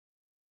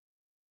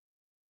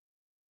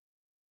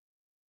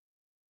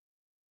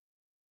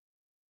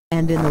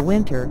and in the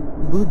winter,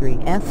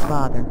 Budori's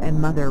father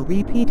and mother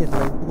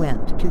repeatedly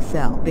went to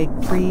sell big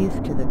trees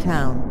to the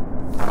town.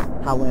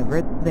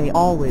 However, they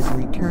always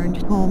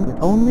returned home with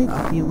only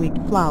a few weak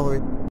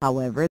flowers.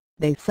 However,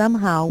 they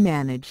somehow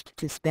managed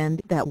to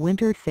spend that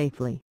winter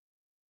safely.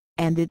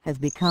 And it has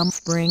become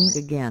spring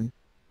again.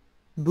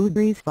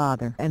 Budori's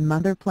father and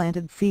mother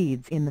planted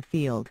seeds in the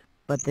field,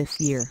 but this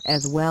year,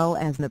 as well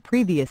as the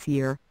previous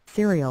year,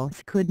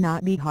 cereals could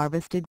not be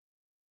harvested.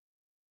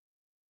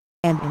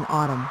 And in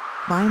autumn,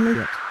 finally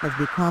it has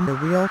become a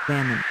real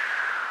famine.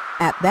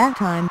 At that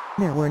time,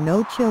 there were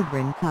no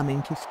children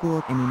coming to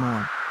school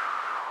anymore.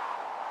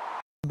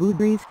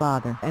 Budori's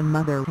father and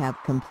mother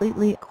have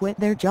completely quit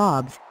their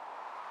jobs,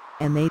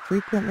 and they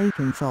frequently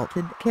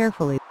consulted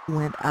carefully,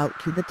 went out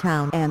to the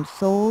town and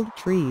sold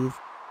trees.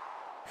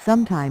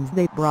 Sometimes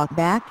they brought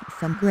back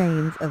some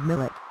grains of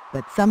millet,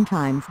 but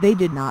sometimes they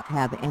did not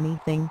have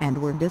anything and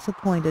were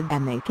disappointed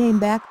and they came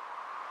back.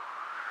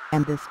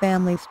 And this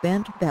family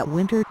spent that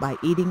winter by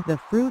eating the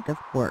fruit of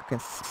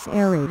Quercus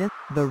serrata,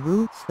 the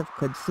roots of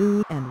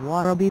Kudzu and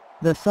Warabi,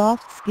 the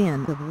soft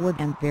skin of wood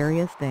and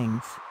various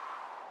things.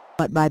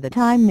 But by the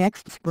time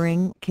next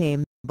spring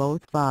came,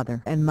 both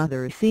father and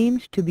mother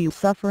seemed to be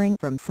suffering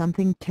from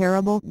something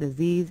terrible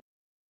disease.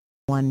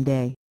 One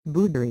day,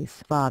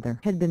 Budori's father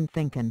had been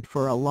thinking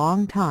for a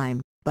long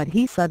time, but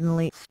he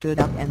suddenly stood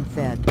up and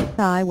said,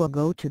 "I will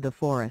go to the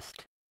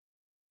forest."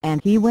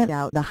 And he went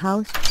out the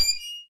house.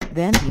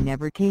 Then he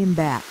never came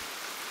back.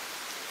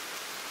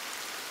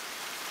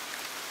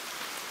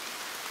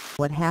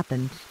 "What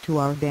happened to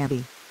our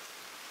daddy?"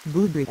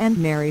 Budori and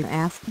Mary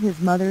asked his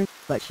mother,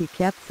 but she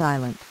kept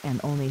silent and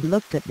only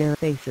looked at their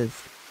faces.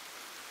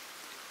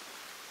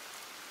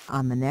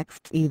 On the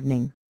next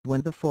evening,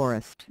 when the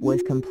forest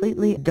was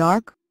completely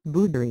dark,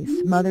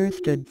 Budori's mother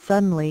stood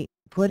suddenly,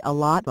 put a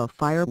lot of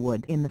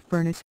firewood in the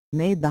furnace,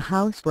 made the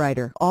house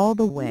brighter all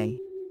the way,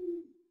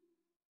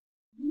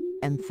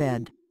 and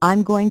said,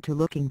 "I'm going to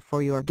looking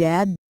for your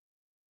dad.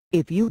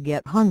 If you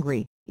get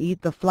hungry,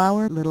 eat the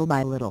flour little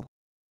by little."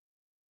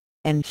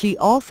 And she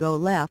also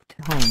left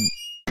home.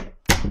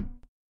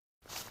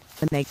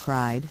 And they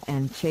cried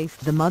and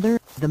chased the mother.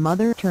 The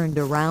mother turned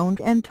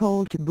around and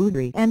told to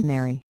Budori and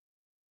Mary,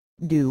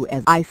 "Do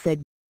as I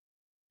said."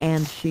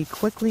 And she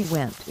quickly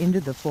went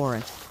into the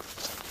forest.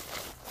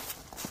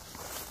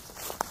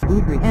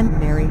 Budori and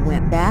Mary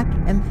went back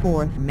and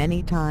forth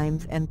many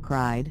times and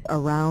cried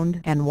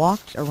around and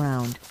walked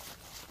around.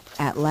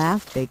 At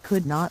last they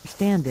could not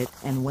stand it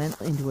and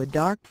went into a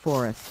dark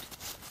forest.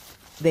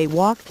 They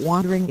walked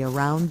wandering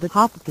around the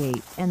hop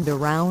gate and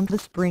around the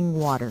spring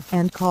water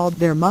and called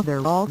their mother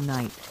all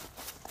night.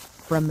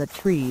 From the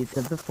trees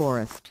of the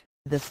forest,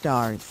 the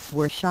stars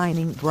were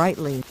shining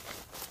brightly.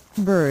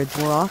 Birds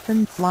were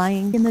often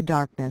flying in the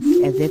darkness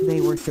as if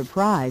they were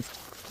surprised,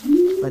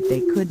 but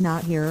they could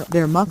not hear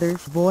their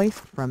mother's voice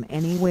from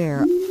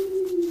anywhere.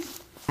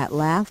 At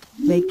last,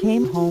 they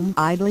came home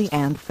idly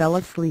and fell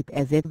asleep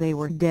as if they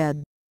were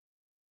dead.